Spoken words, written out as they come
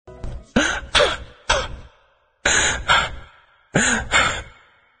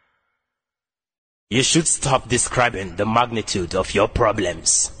You should stop describing the magnitude of your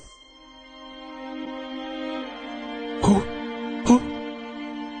problems.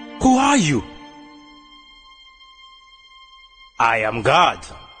 Who are you? I am God.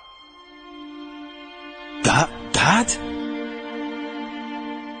 God?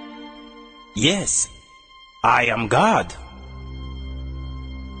 Yes, I am God.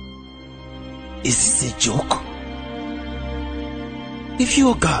 Is this a joke? If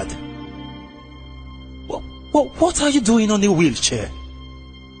you're God, what are you doing on a wheelchair?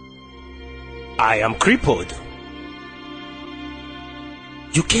 I am crippled.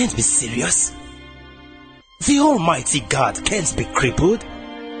 You can't be serious. The Almighty God can't be crippled.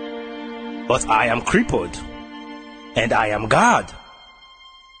 But I am crippled, and I am God.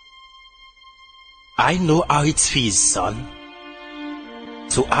 I know how it feels, son.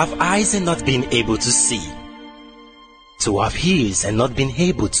 To have eyes and not being able to see. To have ears and not being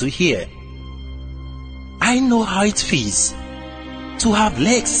able to hear. I know how it feels to have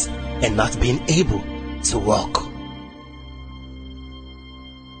legs and not being able to walk.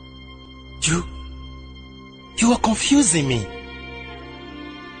 You are confusing me.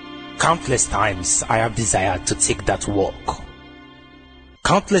 Countless times I have desired to take that walk.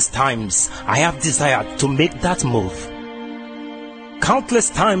 Countless times I have desired to make that move.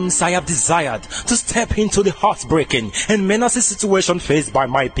 Countless times I have desired to step into the heartbreaking and menacing situation faced by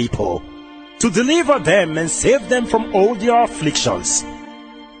my people, to deliver them and save them from all their afflictions.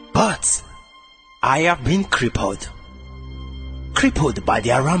 But I have been crippled. Crippled by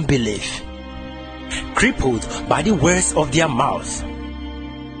their unbelief. Crippled by the words of their mouth.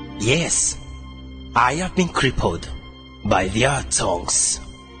 Yes, I have been crippled by their tongues.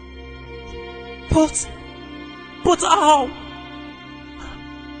 But how?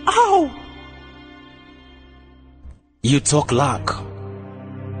 How? You talk lack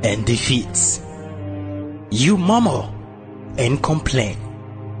and defeat. You murmur and complain,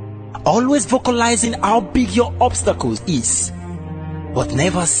 always vocalizing how big your obstacle is, but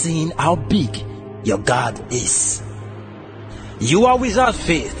never seeing how big your God is. You are without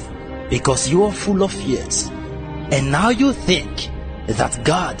faith because you are full of fears, and now you think that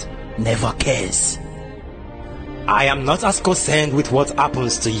God never cares. I am not as concerned with what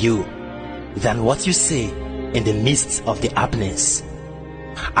happens to you than what you say in the midst of the happenings.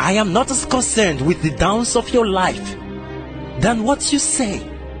 I am not as concerned with the downs of your life than what you say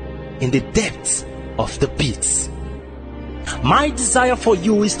in the depths of the pits. My desire for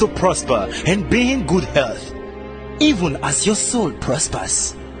you is to prosper and be in good health, even as your soul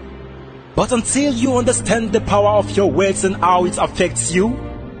prospers. But until you understand the power of your words and how it affects you,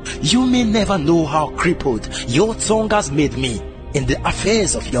 you may never know how crippled your tongue has made me in the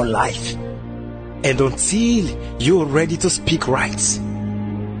affairs of your life. And until you are ready to speak right,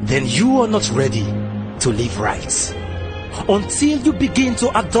 then you are not ready to live right. Until you begin to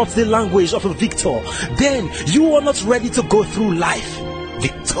adopt the language of a victor, then you are not ready to go through life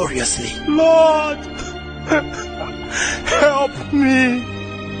victoriously. Lord, help me.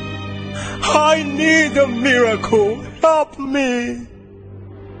 I need a miracle. Help me.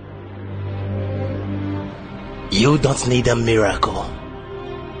 You don't need a miracle.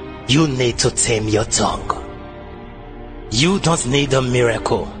 You need to tame your tongue. You don't need a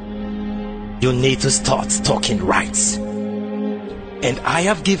miracle. You need to start talking right. And I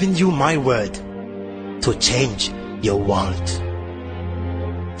have given you my word to change your world.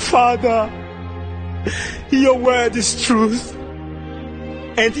 Father, your word is truth,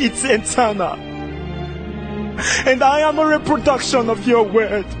 and it's eternal. And I am a reproduction of your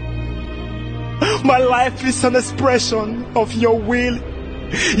word. My life is an expression of your will,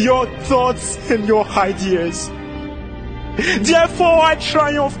 your thoughts, and your ideas. Therefore, I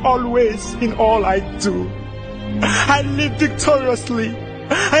triumph always in all I do. I live victoriously.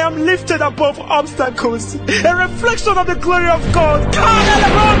 I am lifted above obstacles, a reflection of the glory of God.